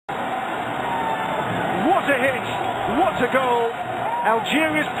a goal,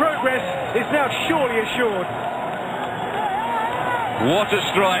 Algeria's progress is now surely assured. What a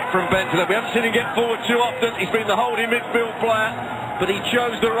strike from Taleb. We haven't seen him get forward too often. He's been the holding midfield player, but he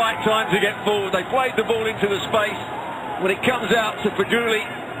chose the right time to get forward. They played the ball into the space. When it comes out to Feghouli,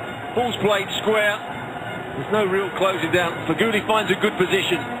 ball's played square. There's no real closing down. Feghouli finds a good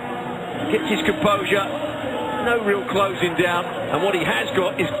position, gets his composure, no real closing down, and what he has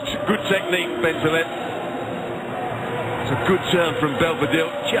got is good technique, Taleb. It's a good turn from Belvedere,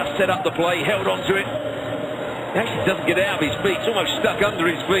 just set up the play, held on to it. He actually doesn't get out of his feet, it's almost stuck under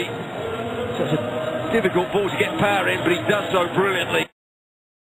his feet. So it's a difficult ball to get power in, but he does so brilliantly.